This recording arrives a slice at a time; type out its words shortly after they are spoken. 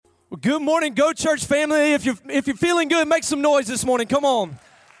Well, good morning, Go Church family. If you're feeling good, make some noise this morning. Come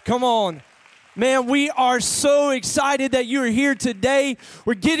on. Man, we are so excited that you're here today.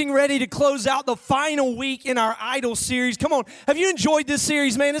 We're getting ready to close out the final week in our Idol series. Come on, have you enjoyed this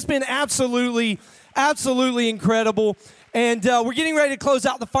series, man? It's been absolutely incredible. And we're getting ready to close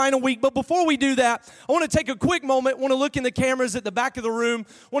out the final week. But before we do that, I want to take a quick moment. I want to look in the cameras at the back of the room.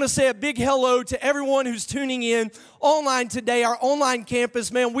 I want to say a big hello to everyone who's tuning in online today, our online campus.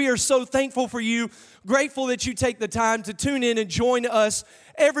 Man, we are so thankful for you. Grateful that you take the time to tune in and join us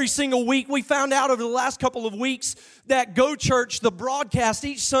every single week. We found out over the last couple of weeks that Go Church, the broadcast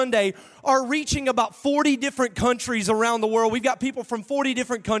each Sunday, are reaching about 40 different countries around the world. We've got people from 40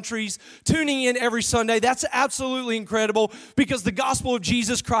 different countries tuning in every Sunday. That's absolutely incredible because the gospel of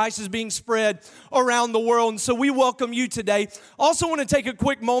Jesus Christ is being spread around the world. And so we welcome you today. Also want to take a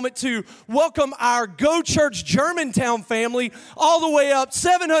quick moment to welcome our Go Church Germantown family all the way up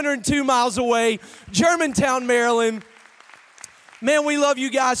 702 miles away, Germantown, Maryland. Man, we love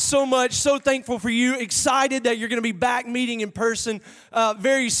you guys so much. So thankful for you. Excited that you're going to be back meeting in person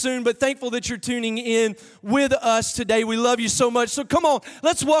very soon, but thankful that you're tuning in with us today. We love you so much. So come on,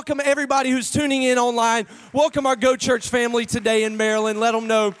 let's welcome everybody who's tuning in online. Welcome our Go Church family today in Maryland. Let them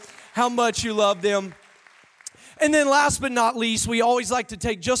know how much you love them. And then last but not least, we always like to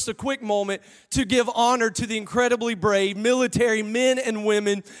take just a quick moment to give honor to the incredibly brave military men and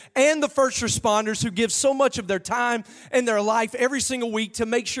women and the first responders who give so much of their time and their life every single week to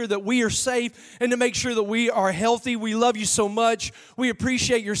make sure that we are safe and to make sure that we are healthy. We love you so much. We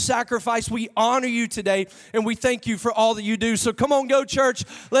appreciate your sacrifice. We honor you today, and we thank you for all that you do. So come on, Go Church.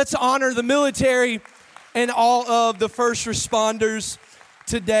 Let's honor the military and all of the first responders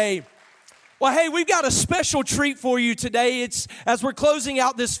today. Well, hey, we've got a special treat for you today. It's as we're closing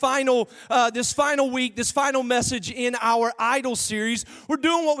out this final week, this final message in our Idol series. We're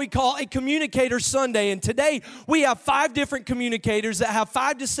doing what we call a Communicator Sunday, and today we have 5 different communicators that have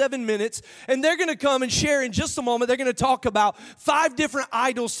 5 to 7 minutes, and they're going to come and share in just a moment. They're going to talk about 5 different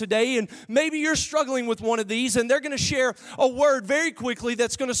idols today, and maybe you're struggling with one of these, and they're going to share a word very quickly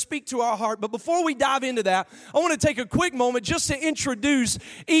that's going to speak to our heart. But before we dive into that, I want to take a quick moment just to introduce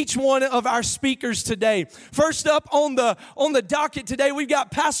each one of our speakers today. First up on the docket today, we've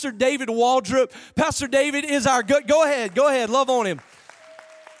got Pastor David Waldrop. Pastor David is our go ahead, love on him.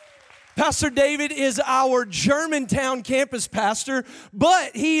 Pastor David is our Germantown campus pastor,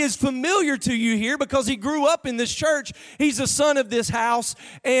 but he is familiar to you here because he grew up in this church. He's a son of this house,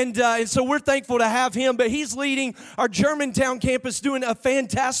 and so we're thankful to have him. But he's leading our Germantown campus, doing a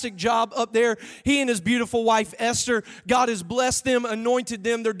fantastic job up there. He and his beautiful wife, Esther, God has blessed them, anointed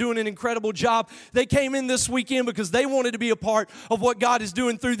them. They're doing an incredible job. They came in this weekend because they wanted to be a part of what God is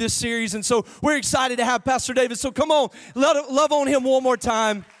doing through this series, and so we're excited to have Pastor David. So come on, love on him one more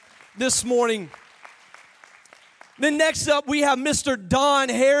time this morning. Then next up, we have Mr. Don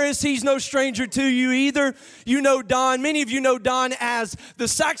Harris. He's no stranger to you either. You know Don. Many of you know Don as the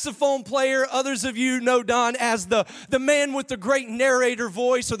saxophone player. Others of you know Don as the man with the great narrator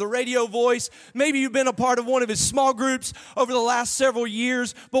voice or the radio voice. Maybe you've been a part of one of his small groups over the last several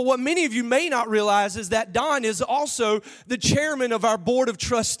years. But what many of you may not realize is that Don is also the chairman of our board of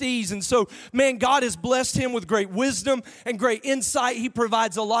trustees. And so, man, God has blessed him with great wisdom and great insight. He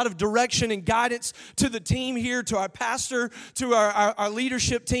provides a lot of direction and guidance to the team here, to our pastor, to our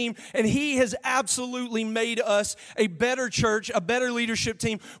leadership team, and he has absolutely made us a better church, a better leadership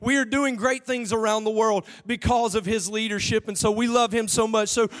team. We are doing great things around the world because of his leadership, and so we love him so much.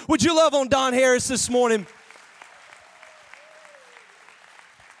 So would you love on Don Harris this morning?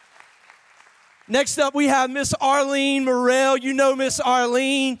 Next up, we have Miss Arlene Morrell. You know Miss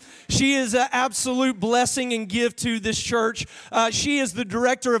Arlene. She is an absolute blessing and gift to this church. She is the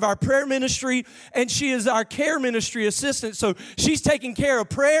director of our prayer ministry, and she is our care ministry assistant. So she's taking care of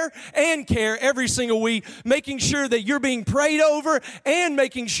prayer and care every single week, making sure that you're being prayed over and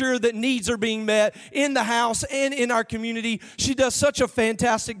making sure that needs are being met in the house and in our community. She does such a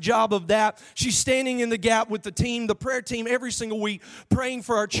fantastic job of that. She's standing in the gap with the team, the prayer team, every single week, praying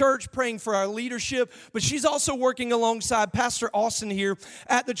for our church, praying for our leadership. But she's also working alongside Pastor Austin here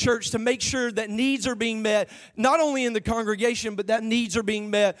at the church to make sure that needs are being met, not only in the congregation, but that needs are being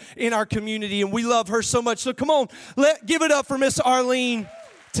met in our community. And we love her so much. So come on, give it up for Miss Arlene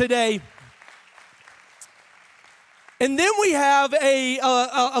today. And then we have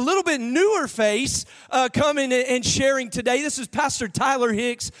a little bit newer face coming and sharing today. This is Pastor Tyler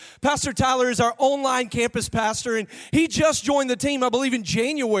Hicks. Pastor Tyler is our online campus pastor, and he just joined the team, I believe, in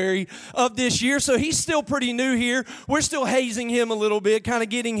January of this year. So he's still pretty new here. We're still hazing him a little bit, kind of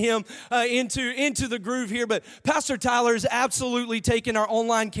getting him into the groove here. But Pastor Tyler is absolutely taking our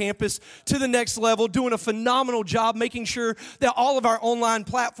online campus to the next level, doing a phenomenal job, making sure that all of our online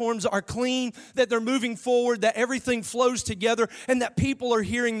platforms are clean, that they're moving forward, that everything flows together, and that people are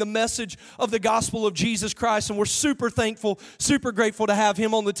hearing the message of the gospel of Jesus Christ. And we're super thankful, super grateful to have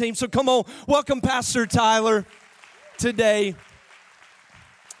him on the team. So come on, welcome Pastor Tyler today.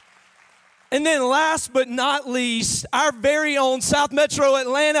 And then last but not least, our very own South Metro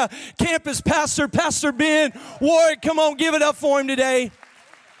Atlanta campus pastor, Pastor Ben Warwick. Come on, give it up for him today.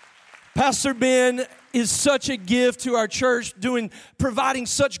 Pastor Ben is such a gift to our church, providing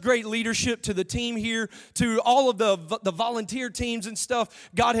such great leadership to the team here, to all of the volunteer teams and stuff.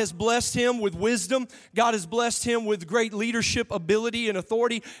 God has blessed him with wisdom. God has blessed him with great leadership ability and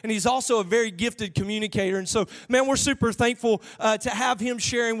authority, and he's also a very gifted communicator. And so, man, we're super thankful to have him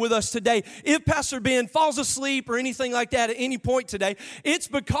sharing with us today. If Pastor Ben falls asleep or anything like that at any point today, it's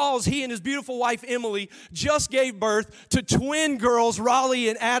because he and his beautiful wife, Emily, just gave birth to twin girls, Raleigh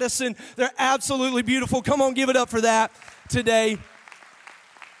and Addison. They're absolutely beautiful. Come on, give it up for that today.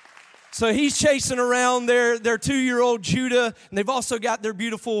 So he's chasing around their 2-year-old Judah, and they've also got their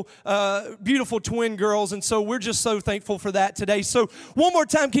beautiful twin girls, and so we're just so thankful for that today. So one more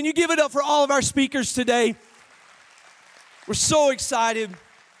time, can you give it up for all of our speakers today? We're so excited.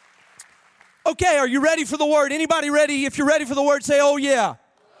 Okay, are you ready for the word? Anybody ready? If you're ready for the word, say, oh yeah.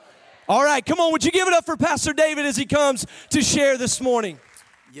 All right, come on, would you give it up for Pastor David as he comes to share this morning?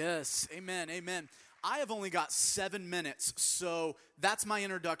 Yes, amen, amen. I have only got 7 minutes, so that's my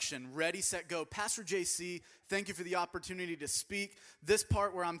introduction. Ready, set, go. Pastor JC, thank you for the opportunity to speak. This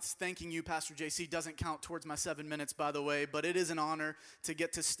part where I'm thanking you, Pastor JC, doesn't count towards my 7 minutes, by the way, but it is an honor to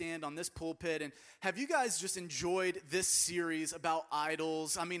get to stand on this pulpit. And have you guys just enjoyed this series about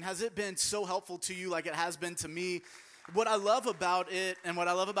idols? I mean, has it been so helpful to you like it has been to me? What I love about it and what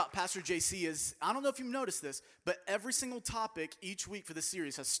I love about Pastor JC is, I don't know if you've noticed this, but every single topic each week for the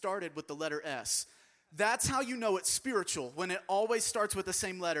series has started with the letter S. That's how you know it's spiritual, when it always starts with the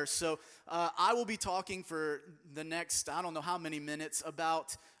same letter. So I will be talking for the next, I don't know how many minutes,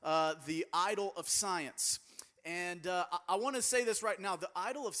 about the idol of science. And I want to say this right now. The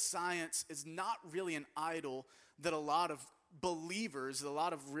idol of science is not really an idol that a lot of believers, a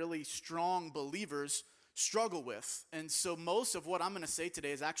lot of really strong believers struggle with. And so most of what I'm going to say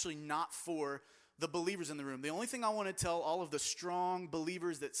today is actually not for the believers in the room. The only thing I want to tell all of the strong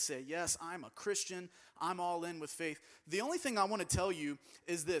believers that say, yes, I'm a Christian, I'm all in with faith. The only thing I want to tell you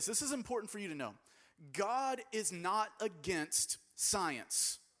is this. This is important for you to know. God is not against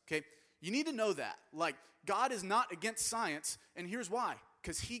science, okay? You need to know that. Like, God is not against science, and here's why.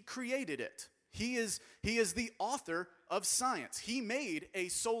 Because he created it. He is the author of science. He made a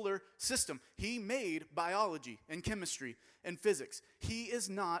solar system. He made biology and chemistry and physics. He is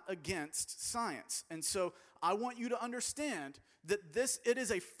not against science. And so I want you to understand that it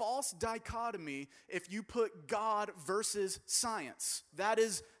is a false dichotomy if you put God versus science. That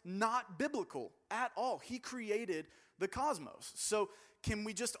is not biblical at all. He created the cosmos. So can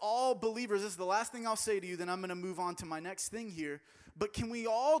we just all believers, this is the last thing I'll say to you, then I'm going to move on to my next thing here. But can we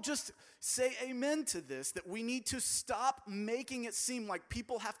all just say amen to this, that we need to stop making it seem like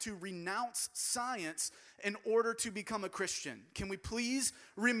people have to renounce science in order to become a Christian? Can we please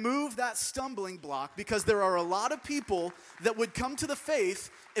remove that stumbling block? Because there are a lot of people that would come to the faith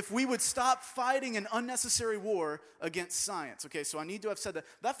if we would stop fighting an unnecessary war against science. Okay, so I need to have said that.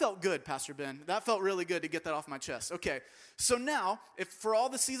 That felt good, Pastor Ben. That felt really good to get that off my chest. Okay, so now, if for all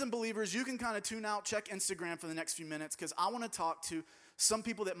the seasoned believers, you can kind of tune out, check Instagram for the next few minutes, because I want to talk to some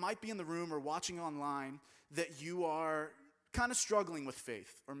people that might be in the room or watching online that you are kind of struggling with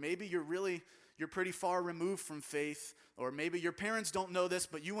faith, or maybe you're pretty far removed from faith, or maybe your parents don't know this,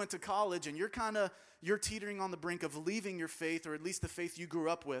 but you went to college and you're teetering on the brink of leaving your faith, or at least the faith you grew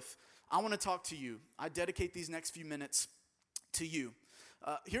up with. I want to talk to you. I dedicate these next few minutes to you.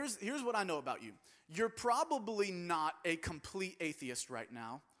 Here's what I know about you. You're probably not a complete atheist right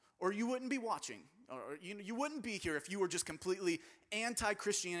now, or you wouldn't be watching. Or you wouldn't be here if you were just completely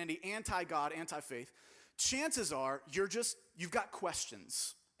anti-Christianity, anti-God, anti-faith. Chances are you've got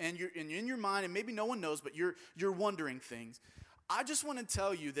questions, and you're in your mind, and maybe no one knows, but you're wondering things. I just want to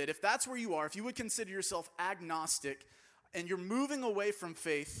tell you that if that's where you are, if you would consider yourself agnostic, and you're moving away from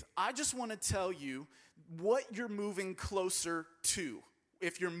faith, I just want to tell you what you're moving closer to.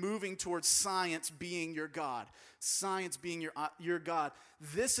 if you're moving towards science being your God, science being your God.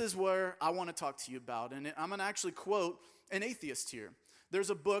 This is where I want to talk to you about. And I'm going to actually quote an atheist here. There's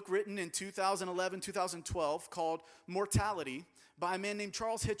a book written in 2011, 2012 called Mortality by a man named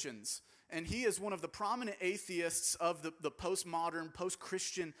Charles Hitchens. And he is one of the prominent atheists of the postmodern,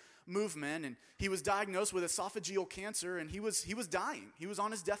 post-Christian movement. And he was diagnosed with esophageal cancer, and he was dying. He was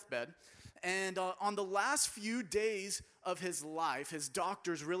on his deathbed. And on the last few days of his life, his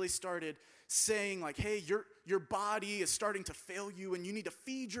doctors really started saying like, hey, your body is starting to fail you, and you need to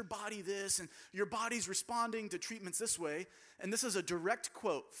feed your body this, and your body's responding to treatments this way. And this is a direct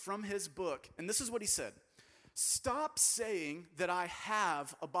quote from his book. And this is what he said: "Stop saying that I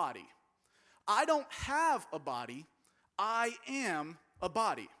have a body. I don't have a body. I am a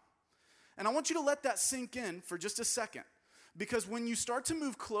body." And I want you to let that sink in for just a second. Because when you start to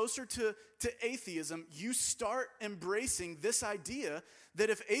move closer to atheism, you start embracing this idea that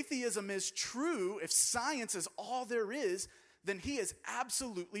if atheism is true, if science is all there is, then he is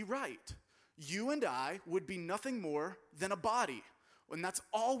absolutely right. You and I would be nothing more than a body. And that's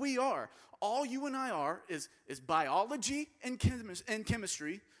all we are. All you and I are is biology and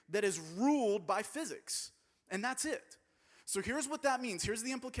chemistry that is ruled by physics. And that's it. So here's what that means. Here's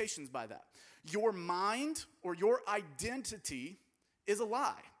the implications by that. Your mind or your identity is a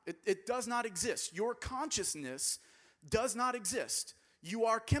lie. It does not exist. Your consciousness does not exist. You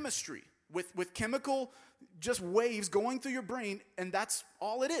are chemistry with chemical just waves going through your brain, and that's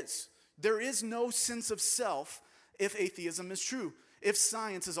all it is. There is no sense of self if atheism is true, if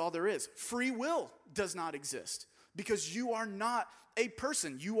science is all there is. Free will does not exist because you are not a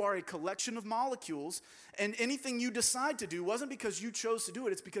person. You are a collection of molecules, and anything you decide to do wasn't because you chose to do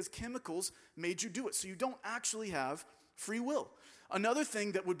it. It's because chemicals made you do it. So you don't actually have free will. Another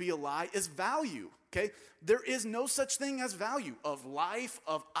thing that would be a lie is value, okay? There is no such thing as value of life,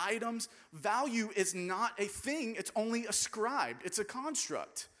 of items. Value is not a thing. It's only ascribed. It's a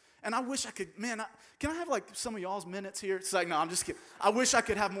construct. And I wish I could, can I have like some of y'all's minutes here? It's like, no, I'm just kidding. I wish I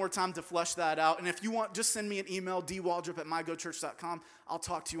could have more time to flesh that out. And if you want, just send me an email, dwaldrop@mygochurch.com. I'll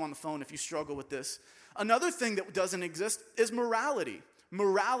talk to you on the phone if you struggle with this. Another thing that doesn't exist is morality.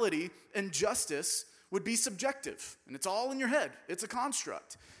 Morality and justice would be subjective. And it's all in your head. It's a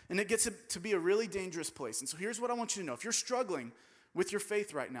construct. And it gets to be a really dangerous place. And so here's what I want you to know. If you're struggling with your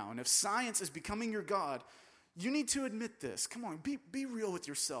faith right now, and if science is becoming your God, you need to admit this. Come on, be real with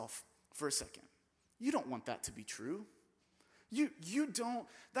yourself for a second. You don't want that to be true. You don't.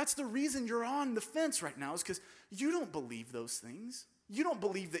 That's the reason you're on the fence right now, is because you don't believe those things. You don't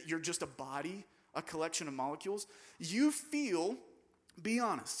believe that you're just a body, a collection of molecules. You feel, be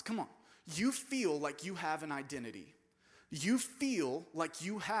honest, come on. You feel like you have an identity. You feel like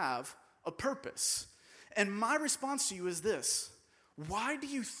you have a purpose. And my response to you is this: why do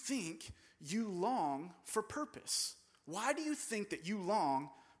you think you long for purpose? Why do you think that you long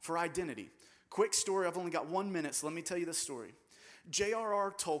for identity? Quick story, I've only got 1 minute, so let me tell you this story.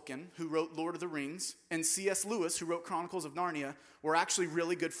 J.R.R. Tolkien, who wrote Lord of the Rings, and C.S. Lewis, who wrote Chronicles of Narnia, were actually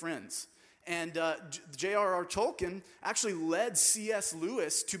really good friends. And J.R.R. Tolkien actually led C.S.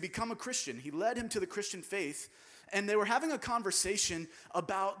 Lewis to become a Christian. He led him to the Christian faith. And they were having a conversation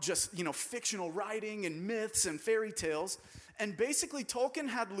about just, fictional writing and myths and fairy tales. And basically, Tolkien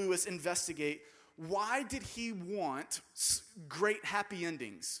had Lewis investigate, why did he want great happy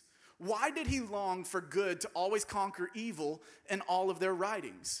endings? Why did he long for good to always conquer evil in all of their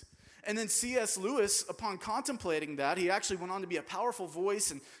writings? And then C.S. Lewis, upon contemplating that, he actually went on to be a powerful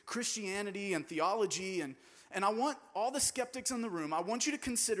voice in Christianity and theology. And I want all the skeptics in the room, I want you to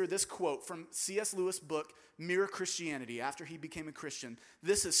consider this quote from C.S. Lewis' book, Mere Christianity, after he became a Christian.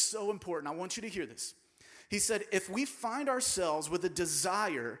 This is so important. I want you to hear this. He said, if we find ourselves with a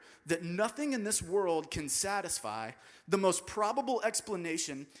desire that nothing in this world can satisfy, the most probable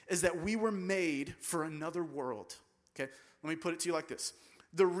explanation is that we were made for another world. Okay, let me put it to you like this.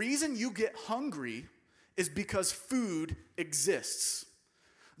 The reason you get hungry is because food exists.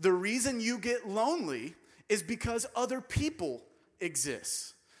 The reason you get lonely is because other people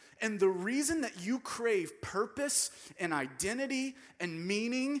exist. And the reason that you crave purpose and identity and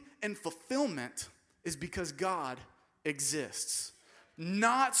meaning and fulfillment is because God exists.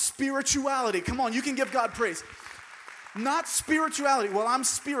 Not spirituality. Come on, you can give God praise. Not spirituality. Well, I'm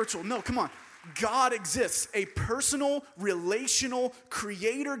spiritual. No, come on. God exists. A personal, relational,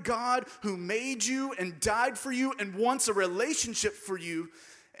 creator God who made you and died for you and wants a relationship for you.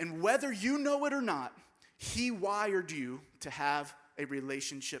 And whether you know it or not, he wired you to have a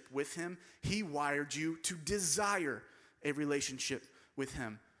relationship with him. He wired you to desire a relationship with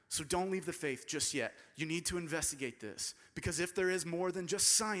him. So don't leave the faith just yet. You need to investigate this, because if there is more than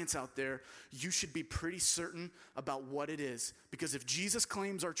just science out there, you should be pretty certain about what it is. Because if Jesus'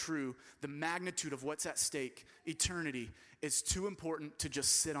 claims are true, the magnitude of what's at stake, eternity, is too important to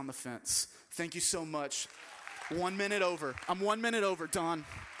just sit on the fence. Thank you so much. 1 minute over. I'm 1 minute over, Don.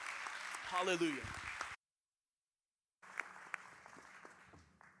 Hallelujah.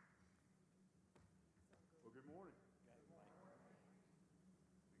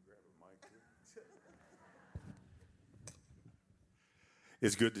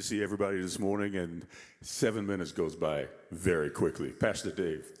 It's good to see everybody this morning, and 7 minutes goes by very quickly. Pastor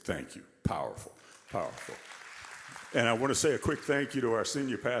Dave, thank you. Powerful, powerful. And I want to say a quick thank you to our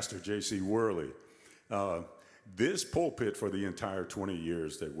senior pastor, J.C. Worley. This pulpit for the entire 20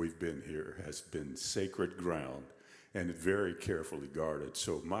 years that we've been here has been sacred ground and very carefully guarded.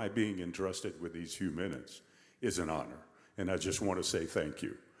 So my being entrusted with these few minutes is an honor, and I just want to say thank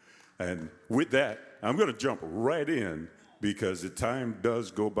you. And with that, I'm going to jump right in, because the time does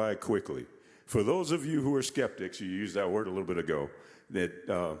go by quickly. For those of you who are skeptics, you used that word a little bit ago,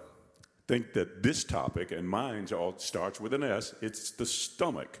 that think that this topic, and mine all starts with an S, it's the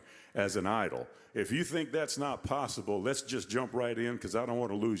stomach as an idol. If you think that's not possible, let's just jump right in, because I don't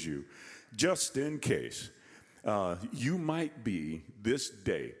want to lose you. Just in case, you might be this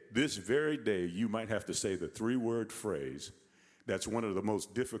very day, you might have to say the 3-word phrase that's one of the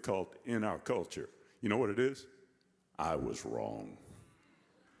most difficult in our culture. You know what it is? I was wrong.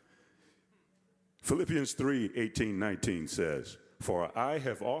 Philippians 3:18-19 says, "For I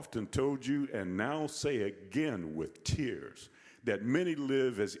have often told you and now say again with tears that many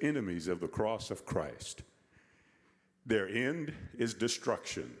live as enemies of the cross of Christ. Their end is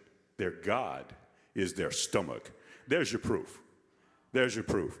destruction. Their God is their stomach." There's your proof. There's your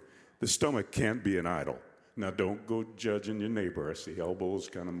proof. The stomach can't be an idol. Now, don't go judging your neighbor. I see elbows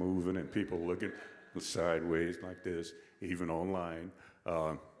kind of moving and people looking sideways like this, even online.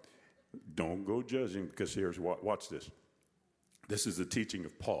 Don't go judging, because here's watch this. This is the teaching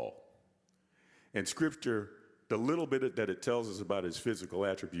of Paul. And Scripture, the little bit that it tells us about his physical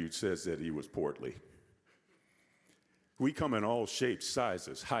attributes, says that he was portly. We come in all shapes,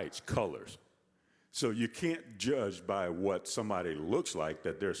 sizes, heights, colors. So you can't judge by what somebody looks like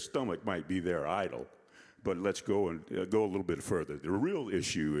that their stomach might be their idol. But let's go a little bit further. The real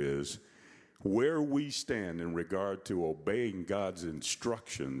issue is where we stand in regard to obeying God's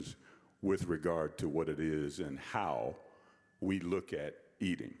instructions with regard to what it is and how we look at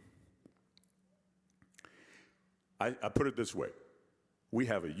eating. I put it this way. We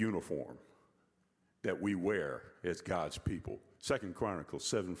have a uniform that we wear as God's people. 2 Chronicles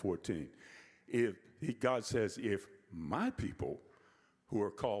 7:14. God says, if my people who are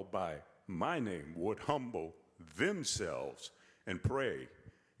called by my name would humble themselves and pray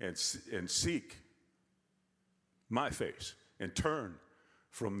and seek my face and turn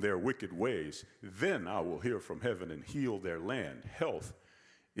from their wicked ways, then I will hear from heaven and heal their land. Health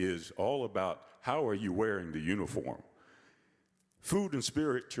is all about how are you wearing the uniform. Food and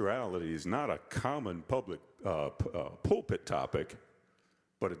spirituality is not a common public pulpit topic,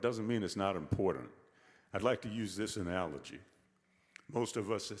 but it doesn't mean it's not important. I'd like to use this analogy. Most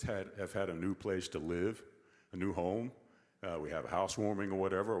of us have had a new place to live, a new home. We have a housewarming or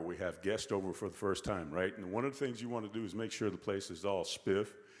whatever, or we have guests over for the first time, right? And one of the things you want to do is make sure the place is all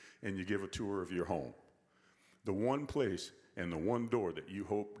spiff, and you give a tour of your home. The one place and the one door that you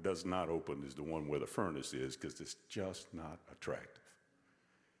hope does not open is the one where the furnace is, because it's just not attractive.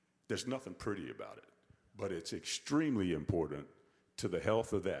 There's nothing pretty about it, but it's extremely important to the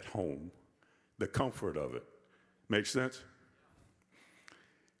health of that home, the comfort of it. Make sense?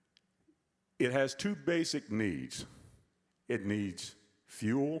 It has two basic needs. It needs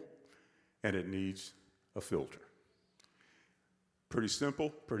fuel, and it needs a filter. Pretty simple,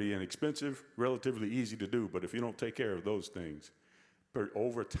 pretty inexpensive, relatively easy to do, but if you don't take care of those things,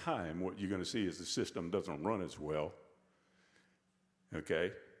 over time, what you're going to see is the system doesn't run as well,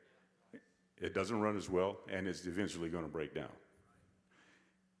 okay? It doesn't run as well, and it's eventually going to break down.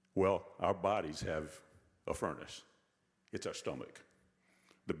 Well, our bodies have a furnace. It's our stomach,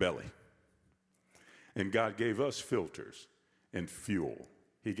 the belly. And God gave us filters and fuel.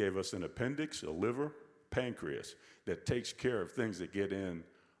 He gave us an appendix, a liver, pancreas that takes care of things that get in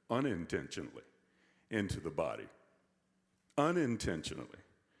unintentionally into the body. Unintentionally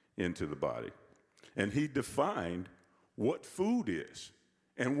into the body. And he defined what food is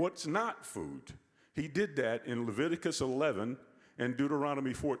and what's not food. He did that in Leviticus 11 and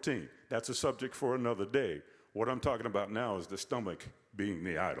Deuteronomy 14. That's a subject for another day. What I'm talking about now is the stomach being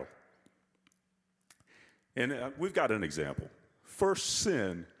the idol. And we've got an example. First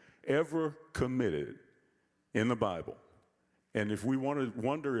sin ever committed in the Bible. And if we want to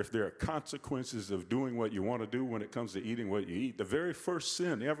wonder if there are consequences of doing what you want to do when it comes to eating what you eat, the very first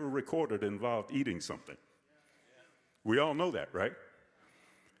sin ever recorded involved eating something. We all know that, right?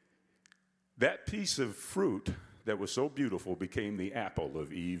 That piece of fruit that was so beautiful became the apple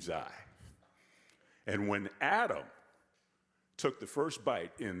of Eve's eye. And when Adam took the first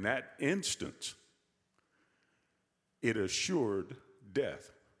bite in that instance, it assured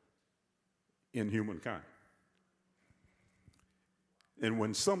death in humankind. And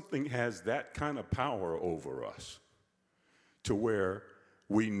when something has that kind of power over us, to where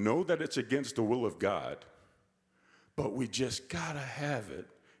we know that it's against the will of God, but we just gotta have it,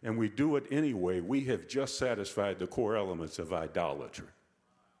 and we do it anyway, we have just satisfied the core elements of idolatry.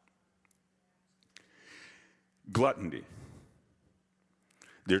 Gluttony.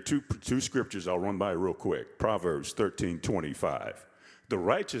 There are two scriptures I'll run by real quick. Proverbs 13:25. The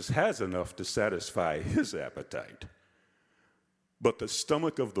righteous has enough to satisfy his appetite, but the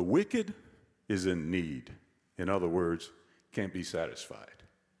stomach of the wicked is in need. In other words, can't be satisfied.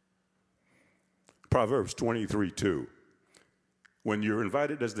 Proverbs 23:2. When you're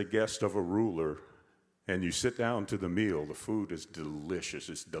invited as the guest of a ruler and you sit down to the meal, the food is delicious,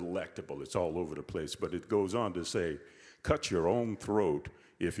 it's delectable, it's all over the place. But it goes on to say, cut your own throat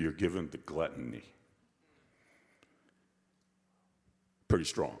if you're given to gluttony. Pretty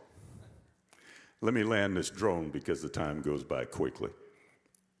strong. Let me land this drone because the time goes by quickly.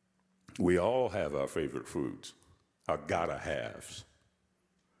 We all have our favorite foods, our gotta-haves.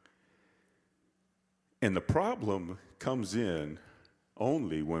 And the problem comes in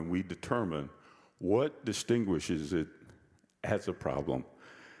only when we determine what distinguishes it as a problem.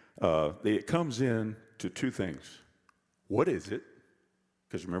 It comes in to two things. What is it?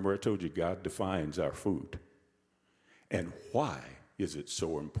 Because remember I told you God defines our food. And why is it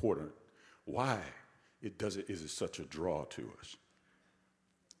so important? Why is it such a draw to us?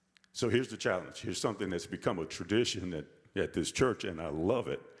 So here's the challenge. Here's something that's become a tradition at this church, and I love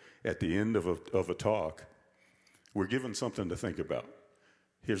it. At the end of a talk, we're given something to think about.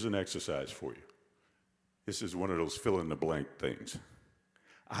 Here's an exercise for you. This is one of those fill-in-the-blank things.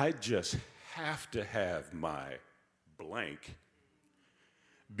 I just have to have my blank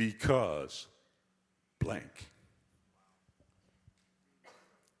because blank.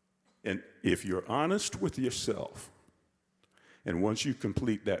 And if you're honest with yourself, and once you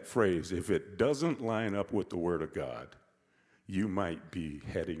complete that phrase, if it doesn't line up with the Word of God, you might be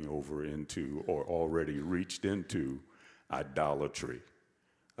heading over into or already reached into idolatry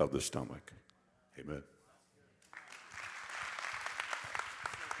of the stomach. Amen.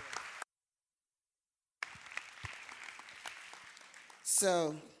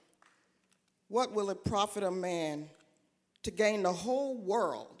 So, what will it profit a man to gain the whole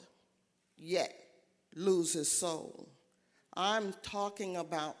world, yet lose his soul? I'm talking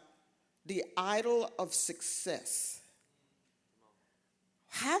about the idol of success.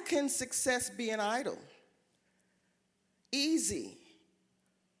 How can success be an idol? Easy.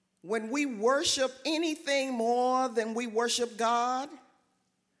 When we worship anything more than we worship God,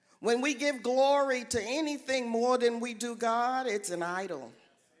 when we give glory to anything more than we do God, it's an idol.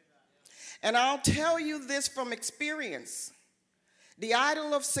 And I'll tell you this from experience. The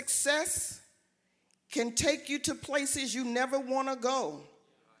idol of success can take you to places you never want to go.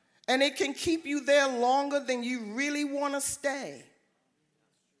 And it can keep you there longer than you really want to stay.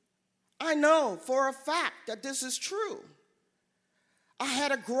 I know for a fact that this is true. I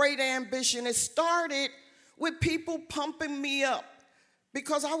had a great ambition. It started with people pumping me up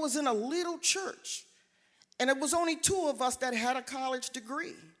because I was in a little church. And it was only 2 of us that had a college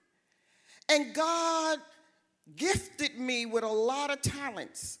degree. And God gifted me with a lot of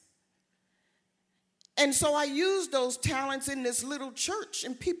talents. And so I used those talents in this little church,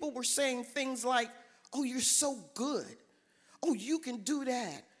 and people were saying things like, oh, you're so good. Oh, you can do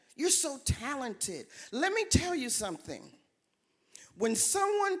that. You're so talented. Let me tell you something. When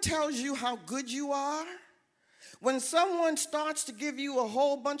someone tells you how good you are, when someone starts to give you a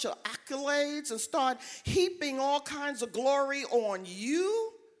whole bunch of accolades and start heaping all kinds of glory on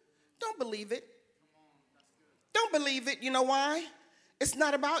you, don't believe it. Don't believe it. You know why? It's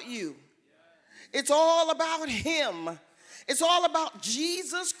not about you. It's all about him. It's all about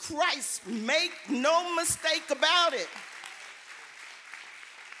Jesus Christ. Make no mistake about it.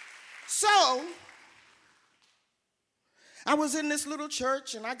 So, I was in this little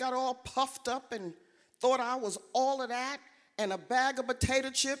church and I got all puffed up and thought I was all of that and a bag of potato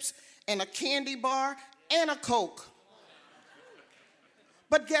chips and a candy bar and a Coke.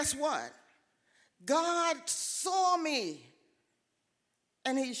 But guess what? God saw me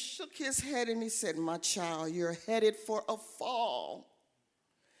And he shook his head and he said, my child, you're headed for a fall.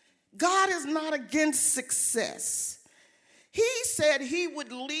 God is not against success. He said he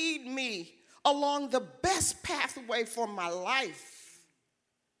would lead me along the best pathway for my life.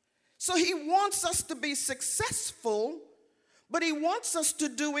 So he wants us to be successful, but he wants us to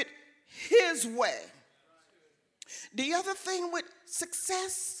do it his way. The other thing with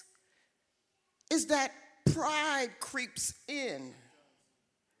success is that pride creeps in.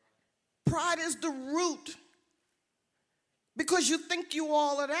 Pride is the root because you think you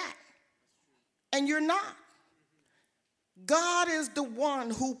all of that, and you're not. God is the one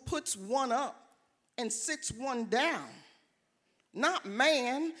who puts one up and sits one down, not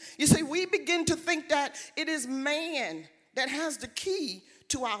man. You see, we begin to think that it is man that has the key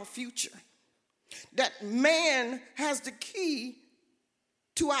to our future, that man has the key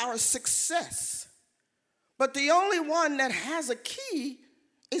to our success. But the only one that has a key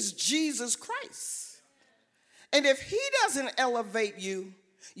is Jesus Christ. And if he doesn't elevate you,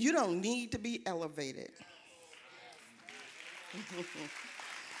 you don't need to be elevated.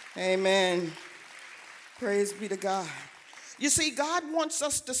 Amen. Praise be to God. You see, God wants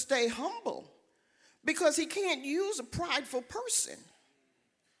us to stay humble because he can't use a prideful person.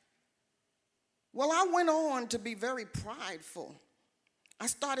 Well, I went on to be very prideful. I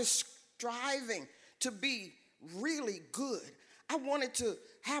started striving to be really good. I wanted to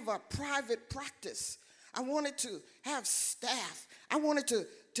have a private practice. I wanted to have staff. I wanted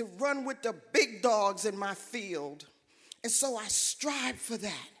to run with the big dogs in my field. And so I strived for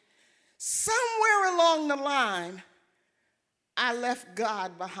that. Somewhere along the line, I left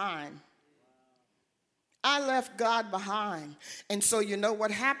God behind. I left God behind. And so you know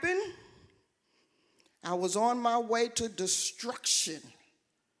what happened? I was on my way to destruction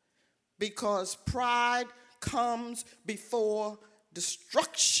because pride comes before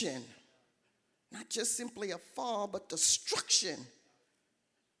destruction. Not just simply a fall, but destruction.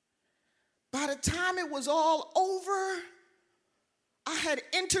 By the time it was all over, I had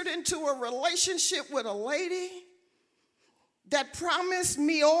entered into a relationship with a lady that promised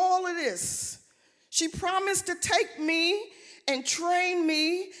me all of this. She promised to take me and train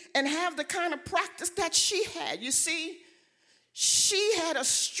me and have the kind of practice that she had. You see, she had a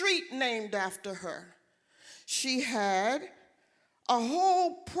street named after her. She had a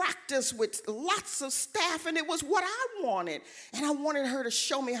whole practice with lots of staff, and it was what I wanted. And I wanted her to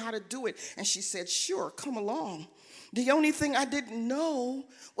show me how to do it. And she said, sure, come along. The only thing I didn't know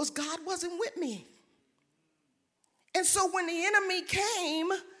was God wasn't with me. And so when the enemy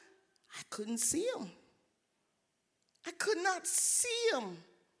came, I couldn't see him. I could not see him.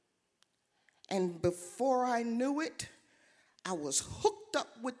 And before I knew it, I was hooked up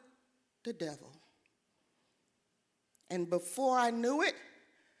with the devil. And before I knew it,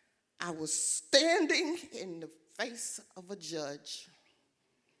 I was standing in the face of a judge.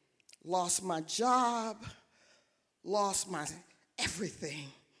 Lost my job, lost my everything.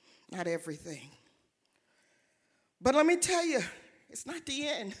 Not everything. But let me tell you, it's not the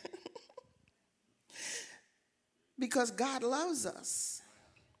end. Because God loves us.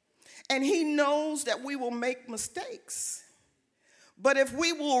 And he knows that we will make mistakes. But if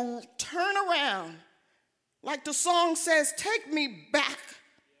we will turn around, like the song says, take me back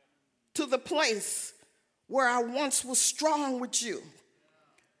to the place where I once was strong with you.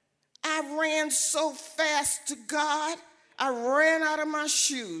 I ran so fast to God, I ran out of my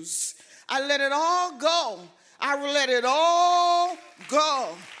shoes. I let it all go. I let it all go.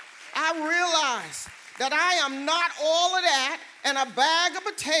 I realized that I am not all of that and a bag of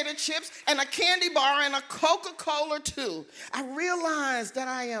potato chips and a candy bar and a Coca-Cola too. I realized that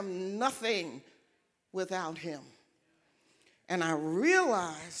I am nothing without him. And I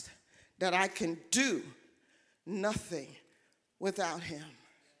realized that I can do nothing without him.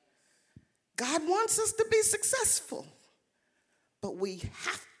 God wants us to be successful, but we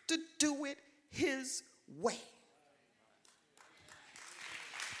have to do it his way.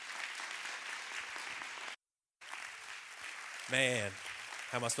 Man,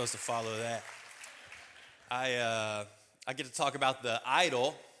 how am I supposed to follow that? I get to talk about the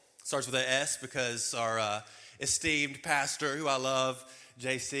idol. Starts with an S because our esteemed pastor, who I love,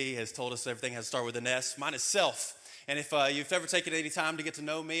 JC, has told us everything has to start with an S. Mine is self. And if you've ever taken any time to get to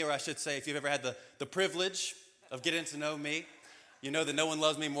know me, or I should say if you've ever had the privilege of getting to know me, you know that no one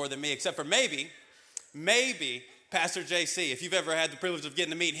loves me more than me, except for maybe Pastor JC. If you've ever had the privilege of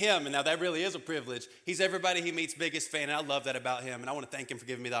getting to meet him, and now that really is a privilege, he's everybody he meets' biggest fan, and I love that about him, and I want to thank him for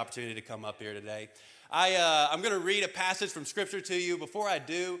giving me the opportunity to come up here today. I'm going to read a passage from Scripture to you. Before I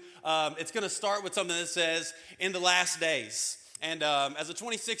do, it's going to start with something that says, in the last days. And as a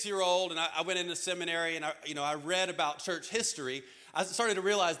 26-year-old, and I went into seminary, and I read about church history, I started to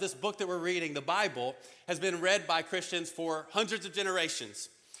realize this book that we're reading, the Bible, has been read by Christians for hundreds of generations.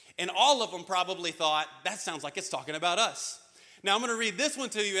 And all of them probably thought, that sounds like it's talking about us. Now, I'm going to read this one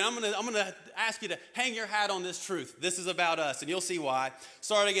to you, and I'm going to ask you to hang your hat on this truth. This is about us, and you'll see why.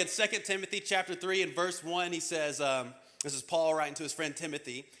 Starting in 2 Timothy chapter 3 and verse 1, he says, this is Paul writing to his friend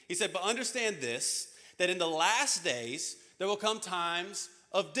Timothy. He said, but understand this, that in the last days there will come times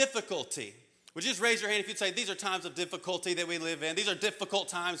of difficulty. Would you just raise your hand if you'd say, these are times of difficulty that we live in. These are difficult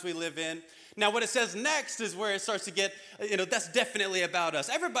times we live in. Now, what it says next is where it starts to get, that's definitely about us.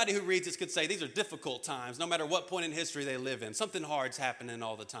 Everybody who reads this could say these are difficult times, no matter what point in history they live in. Something hard's happening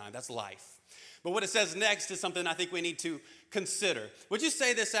all the time. That's life. But what it says next is something I think we need to consider. Would you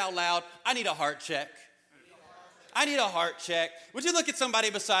say this out loud? I need a heart check. I need a heart check. Would you look at somebody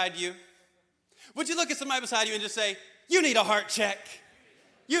beside you? Would you look at somebody beside you and just say, you need a heart check.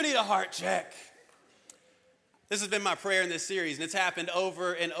 You need a heart check. This has been my prayer in this series, and it's happened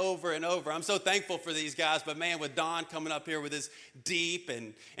over and over and over. I'm so thankful for these guys, but man, with Don coming up here with his deep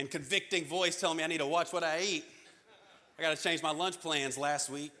and convicting voice telling me I need to watch what I eat, I got to change my lunch plans last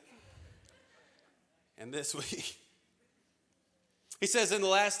week and this week. He says, in the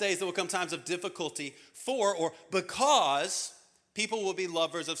last days there will come times of difficulty for or because people will be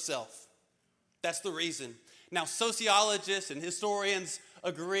lovers of self. That's the reason. Now, sociologists and historians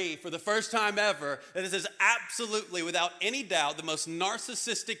agree for the first time ever that this is absolutely, without any doubt, the most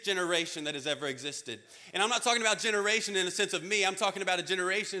narcissistic generation that has ever existed. And I'm not talking about generation in the sense of me. I'm talking about a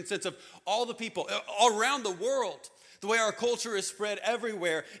generation in the sense of all the people all around the world. The way our culture is spread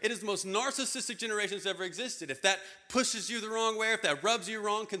everywhere, it is the most narcissistic generation that's ever existed. If that pushes you the wrong way, if that rubs you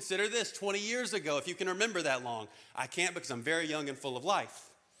wrong, consider this. 20 years ago, if you can remember that long. I can't because I'm very young and full of life.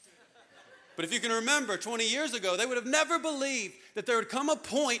 But if you can remember, 20 years ago, they would have never believed that there would come a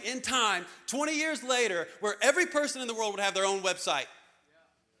point in time, 20 years later, where every person in the world would have their own website.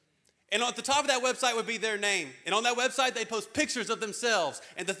 And at the top of that website would be their name. And on that website, they'd post pictures of themselves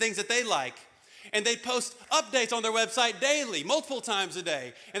and the things that they like. And they'd post updates on their website daily, multiple times a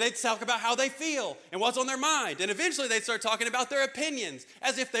day. And they'd talk about how they feel and what's on their mind. And eventually, they'd start talking about their opinions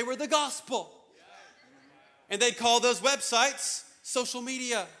as if they were the gospel. And they'd call those websites social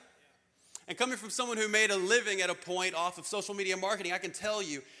media. And coming from someone who made a living at a point off of social media marketing, I can tell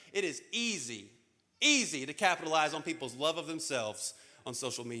you it is easy to capitalize on people's love of themselves on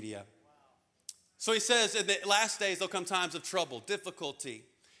social media. So he says in the last days there'll come times of trouble, difficulty,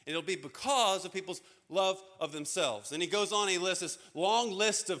 and it'll be because of people's love of themselves. And he goes on, he lists this long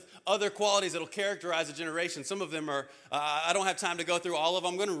list of other qualities that'll characterize a generation. Some of them are, I don't have time to go through all of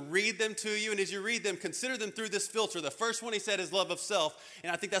them. I'm going to read them to you, and as you read them, consider them through this filter. The first one he said is love of self,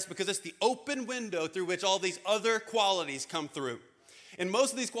 and I think that's because it's the open window through which all these other qualities come through. And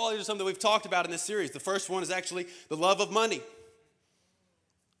most of these qualities are something that we've talked about in this series. The first one is actually the love of money.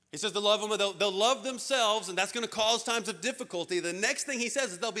 He says they'll love themselves, and that's going to cause times of difficulty. The next thing he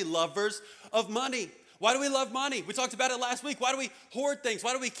says is they'll be lovers of money. Why do we love money? We talked about it last week. Why do we hoard things?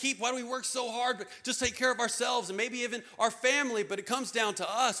 Why do we work so hard to just take care of ourselves and maybe even our family, but it comes down to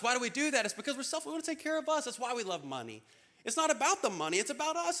us? Why do we do that? It's because we're selfish. We want to take care of us. That's why we love money. It's not about the money. It's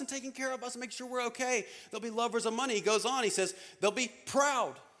about us and taking care of us and making sure we're okay. They'll be lovers of money. He goes on. He says they'll be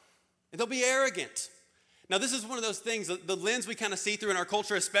proud and they'll be arrogant. Now, this is one of those things, the lens we kind of see through in our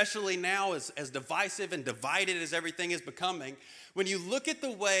culture, especially now as divisive and divided as everything is becoming. When you look at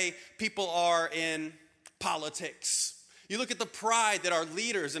the way people are in politics, you look at the pride that our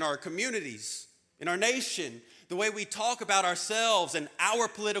leaders in our communities, in our nation, the way we talk about ourselves and our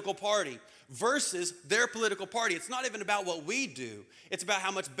political party versus their political party. It's not even about what we do. It's about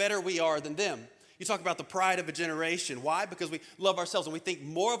how much better we are than them. You talk about the pride of a generation. Why? Because we love ourselves and we think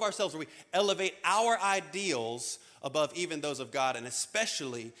more of ourselves, or we elevate our ideals above even those of God and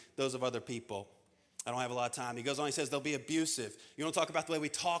especially those of other people. I don't have a lot of time. He goes on, he says they'll be abusive. You want to talk about the way we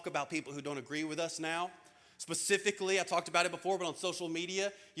talk about people who don't agree with us now? Specifically, I talked about it before, but on social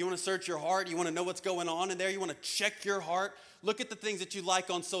media, you want to search your heart. You want to know what's going on in there. You want to check your heart. Look at the things that you like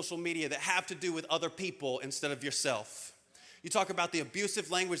on social media that have to do with other people instead of yourself. You talk about the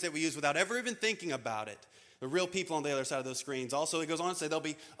abusive language that we use without ever even thinking about it. The real people on the other side of those screens. Also, he goes on to say they'll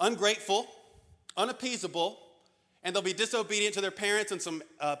be ungrateful, unappeasable, and they'll be disobedient to their parents. And some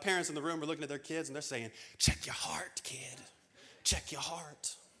parents in the room are looking at their kids and they're saying, check your heart, kid. Check your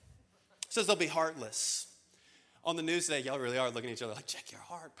heart. It says they'll be heartless. On the news today, y'all really are looking at each other like, check your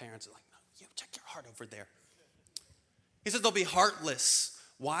heart. Parents are like, no, you check your heart over there. He says they'll be heartless.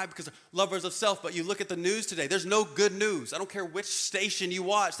 Why? Because they're lovers of self. But you look at the news today, there's no good news. I don't care which station you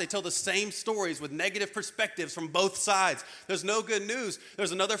watch. They tell the same stories with negative perspectives from both sides. There's no good news.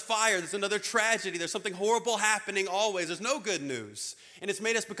 There's another fire. There's another tragedy. There's something horrible happening always. There's no good news. And it's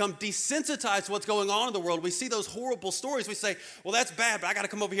made us become desensitized to what's going on in the world. We see those horrible stories. We say, well, that's bad, but I got to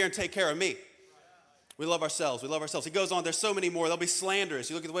come over here and take care of me. We love ourselves. We love ourselves. He goes on, there's so many more. They'll be slanderous.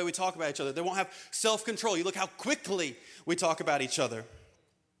 You look at the way we talk about each other. They won't have self-control. You look how quickly we talk about each other.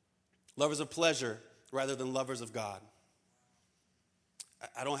 Lovers of pleasure rather than lovers of God.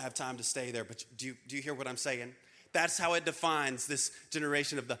 I don't have time to stay there, but do you hear what I'm saying? That's how it defines this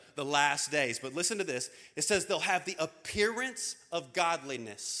generation of the last days. But listen to this. It says they'll have the appearance of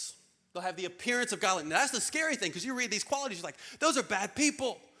godliness. They'll have the appearance of godliness. Now, that's the scary thing, because you read these qualities, you're like, those are bad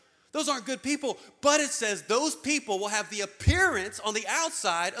people. Those aren't good people. But it says those people will have the appearance on the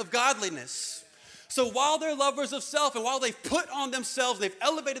outside of godliness. So while they're lovers of self and while they've put on themselves, they've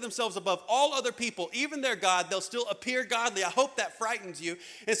elevated themselves above all other people, even their God, they'll still appear godly. I hope that frightens you.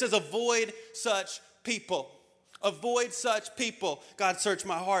 It says avoid such people. Avoid such people. God, search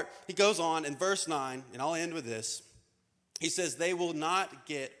my heart. He goes on in verse 9, and I'll end with this. He says they will not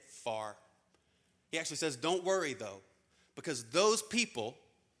get far. He actually says don't worry though, because those people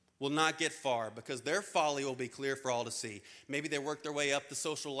will not get far, because their folly will be clear for all to see. Maybe they work their way up the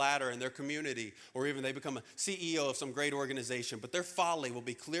social ladder in their community, or even they become a CEO of some great organization, but their folly will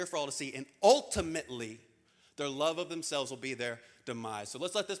be clear for all to see, and ultimately, their love of themselves will be their demise. So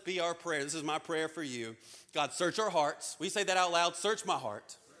let's let this be our prayer. This is my prayer for you. God, search our hearts. Will you say that out loud? Search my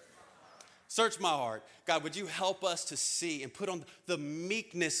heart. Search my heart. God, would you help us to see and put on the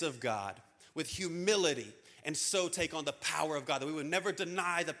meekness of God with humility, and so take on the power of God, that we would never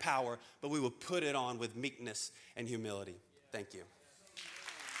deny the power, but we would put it on with meekness and humility. Thank you.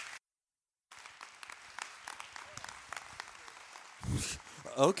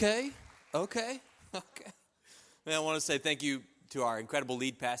 Okay. Man, I want to say thank you to our incredible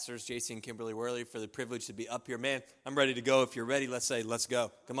lead pastors, JC and Kimberly Worley, for the privilege to be up here. Man, I'm ready to go. If you're ready, let's say, let's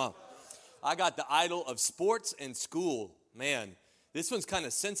go. Come on. I got the idol of sports and school. Man, this one's kind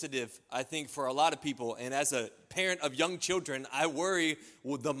of sensitive, I think, for a lot of people. And as a parent of young children, I worry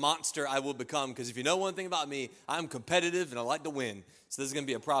the monster I will become. Because if you know one thing about me, I'm competitive and I like to win. So this is going to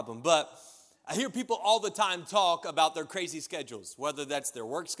be a problem. But I hear people all the time talk about their crazy schedules, whether that's their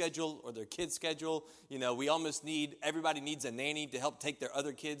work schedule or their kid's schedule. You know, everybody needs a nanny to help take their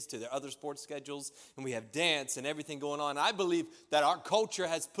other kids to their other sports schedules. And we have dance and everything going on. I believe that our culture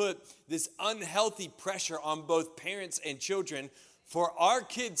has put this unhealthy pressure on both parents and children for our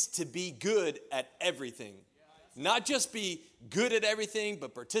kids to be good at everything. Not just be good at everything,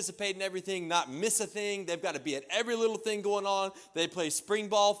 but participate in everything, not miss a thing. They've got to be at every little thing going on. They play spring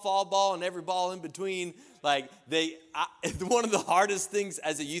ball, fall ball, and every ball in between. One of the hardest things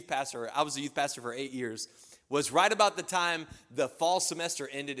as a youth pastor, I was a youth pastor for 8 years, was right about the time the fall semester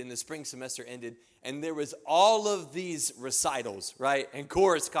ended and the spring semester ended, and there was all of these recitals, right, and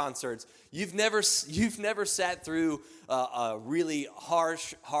chorus concerts. You've never sat through a really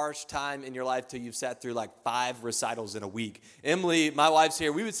harsh time in your life till you've sat through like 5 recitals in a week. Emily, my wife's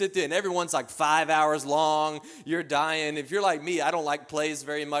here. We would sit there, and everyone's like 5 hours long. You're dying. If you're like me, I don't like plays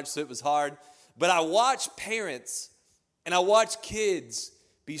very much, so it was hard. But I watch parents and I watch kids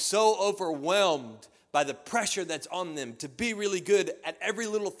be so overwhelmed by the pressure that's on them to be really good at every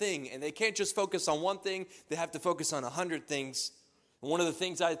little thing. And they can't just focus on one thing. They have to focus on 100 things. And one of the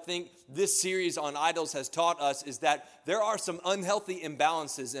things I think this series on idols has taught us is that there are some unhealthy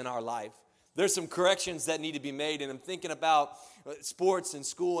imbalances in our life. There's some corrections that need to be made. And I'm thinking about sports and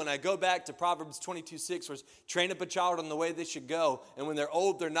school. And I go back to Proverbs 22:6, where it's train up a child on the way they should go. And when they're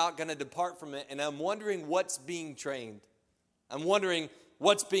old, they're not going to depart from it. And I'm wondering what's being trained. I'm wondering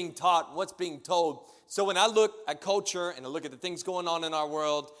what's being taught, what's being told. So when I look at culture and I look at the things going on in our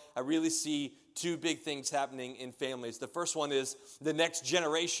world, I really see 2 big things happening in families. The first one is the next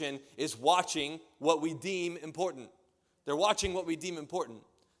generation is watching what we deem important. They're watching what we deem important.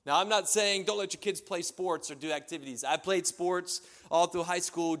 Now, I'm not saying don't let your kids play sports or do activities. I played sports all through high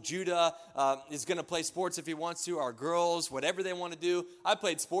school. Judah is going to play sports if he wants to. Our girls, whatever they want to do. I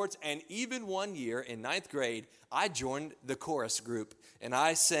played sports, and even one year in 9th grade, I joined the chorus group, and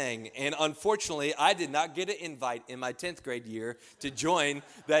I sang. And unfortunately, I did not get an invite in my 10th grade year to join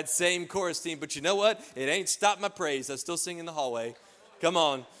that same chorus team. But you know what? It ain't stopped my praise. I still sing in the hallway. Come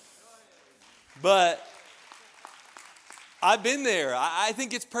on. But I've been there. I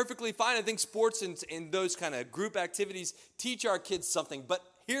think it's perfectly fine. I think sports and those kind of group activities teach our kids something. But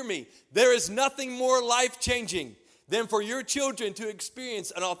hear me, there is nothing more life-changing than for your children to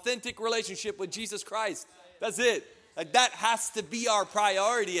experience an authentic relationship with Jesus Christ. That's it. Like, that has to be our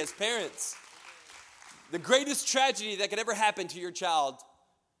priority as parents. The greatest tragedy that could ever happen to your child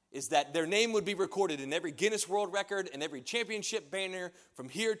is that their name would be recorded in every Guinness World Record and every championship banner from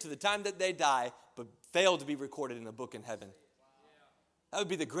here to the time that they die, but fail to be recorded in a book in heaven. That would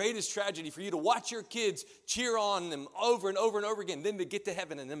be the greatest tragedy, for you to watch your kids cheer on them over and over and over again, then to get to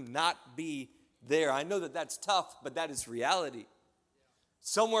heaven and them not be there. I know that that's tough, but that is reality.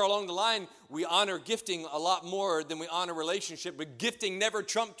 Somewhere along the line, we honor gifting a lot more than we honor relationship, but gifting never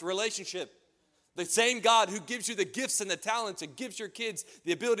trumped relationship. The same God who gives you the gifts and the talents and gives your kids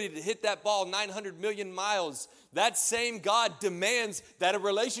the ability to hit that ball 900 million miles, that same God demands that a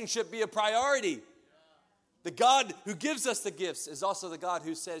relationship be a priority. The God who gives us the gifts is also the God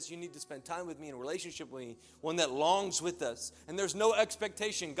who says, you need to spend time with me in a relationship with me, one that longs with us. And there's no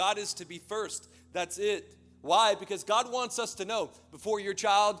expectation. God is to be first. That's it. Why? Because God wants us to know before your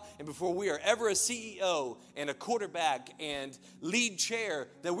child and before we are ever a CEO and a quarterback and lead chair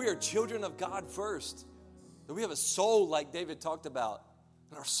that we are children of God first. That we have a soul like David talked about.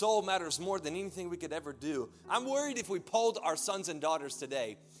 And our soul matters more than anything we could ever do. I'm worried if we polled our sons and daughters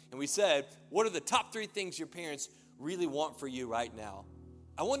today and we said, what are the top 3 things your parents really want for you right now?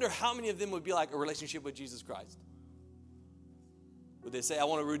 I wonder how many of them would be like a relationship with Jesus Christ. Would they say, I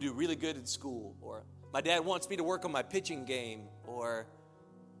want to do really good in school, or my dad wants me to work on my pitching game, or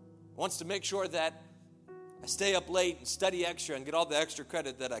wants to make sure that I stay up late and study extra and get all the extra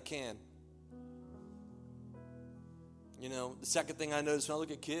credit that I can. You know, the second thing I notice when I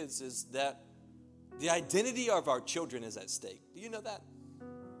look at kids is that the identity of our children is at stake. Do you know that?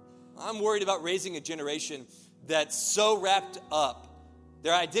 I'm worried about raising a generation that's so wrapped up.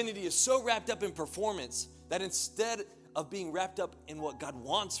 Their identity is so wrapped up in performance that instead of being wrapped up in what God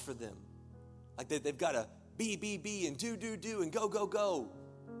wants for them, like they've got to be, and do, and go.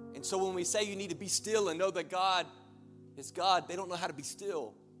 And so when we say you need to be still and know that God is God, they don't know how to be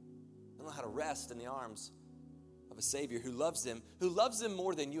still. They don't know how to rest in the arms of a Savior who loves them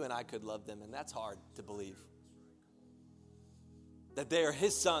more than you and I could love them. And that's hard to believe. That they are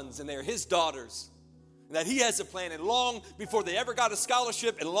His sons and they are His daughters. And that He has a plan. And long before they ever got a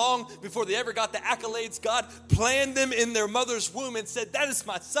scholarship and long before they ever got the accolades, God planned them in their mother's womb and said, that is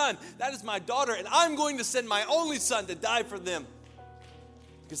my son, that is my daughter, and I'm going to send my only son to die for them.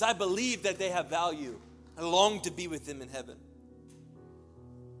 Because I believe that they have value. I long to be with them in heaven.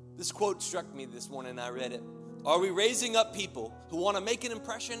 This quote struck me this morning and I read it. Are we raising up people who want to make an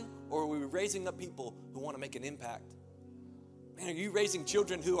impression, or are we raising up people who want to make an impact? Man, are you raising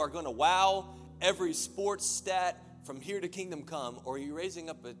children who are going to wow every sports stat from here to kingdom come, or are you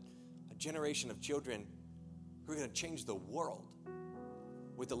raising up a generation of children who are going to change the world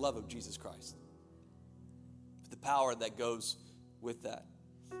with the love of Jesus Christ? The power that goes with that.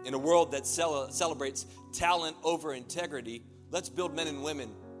 In a world that celebrates talent over integrity, let's build men and women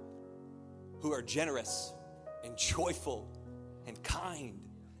who are generous and joyful and kind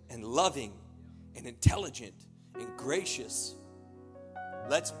and loving and intelligent and gracious.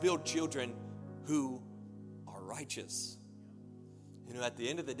 Let's build children who are righteous. You know, at the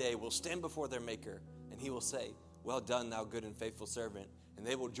end of the day, we'll stand before their Maker and He will say, well done, thou good and faithful servant. And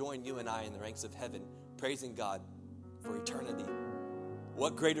they will join you and I in the ranks of heaven, praising God for eternity.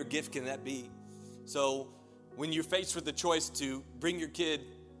 What greater gift can that be? So when you're faced with the choice to bring your kid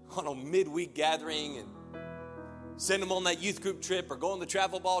on a midweek gathering and send them on that youth group trip or go on the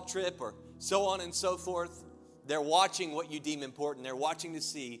travel ball trip or so on and so forth, they're watching what you deem important. They're watching to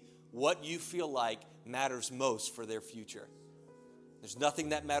see what you feel like matters most for their future. There's nothing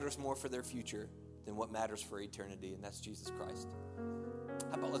that matters more for their future than what matters for eternity, and that's Jesus Christ.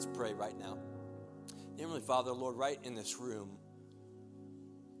 How about let's pray right now. Heavenly Father, Lord, right in this room,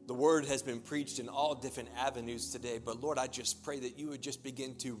 the word has been preached in all different avenues today, but Lord, I just pray that you would just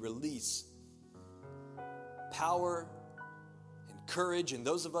begin to release power and courage, and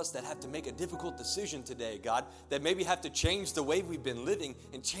those of us that have to make a difficult decision today, God, that maybe have to change the way we've been living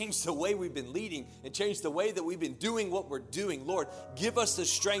and change the way we've been leading and change the way that we've been doing what we're doing. Lord, give us the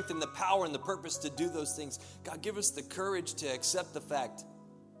strength and the power and the purpose to do those things. God, give us the courage to accept the fact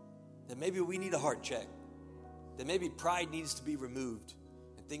that maybe we need a heart check, that maybe pride needs to be removed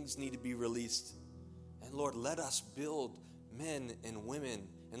and things need to be released. And Lord, let us build men and women,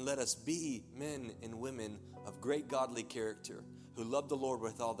 and let us be men and women of great godly character who love the Lord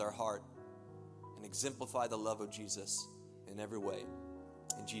with all their heart and exemplify the love of Jesus in every way.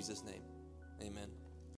 In Jesus' name, amen.